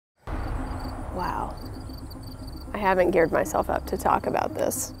Wow. I haven't geared myself up to talk about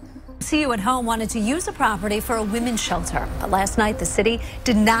this. See You at Home wanted to use the property for a women's shelter, but last night the city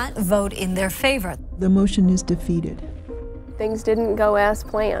did not vote in their favor. The motion is defeated. Things didn't go as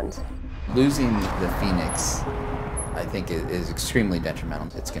planned. Losing the Phoenix, I think, is extremely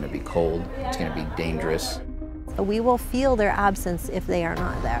detrimental. It's going to be cold, it's going to be dangerous. We will feel their absence if they are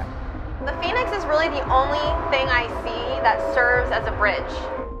not there. The Phoenix is really the only thing I see that serves as a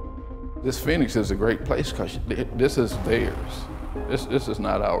bridge. This Phoenix is a great place because this is theirs. This is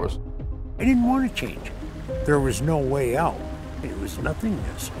not ours. I didn't want to change. There was no way out. It was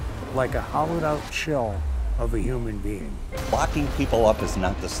nothingness, like a hollowed out shell of a human being. Locking people up is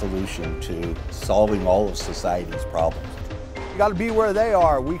not the solution to solving all of society's problems. You got to be where they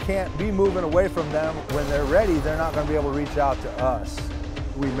are. We can't be moving away from them. When they're ready, they're not going to be able to reach out to us.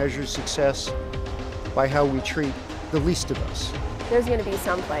 We measure success by how we treat the least of us. There's going to be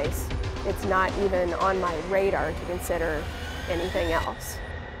some place. It's not even on my radar to consider anything else.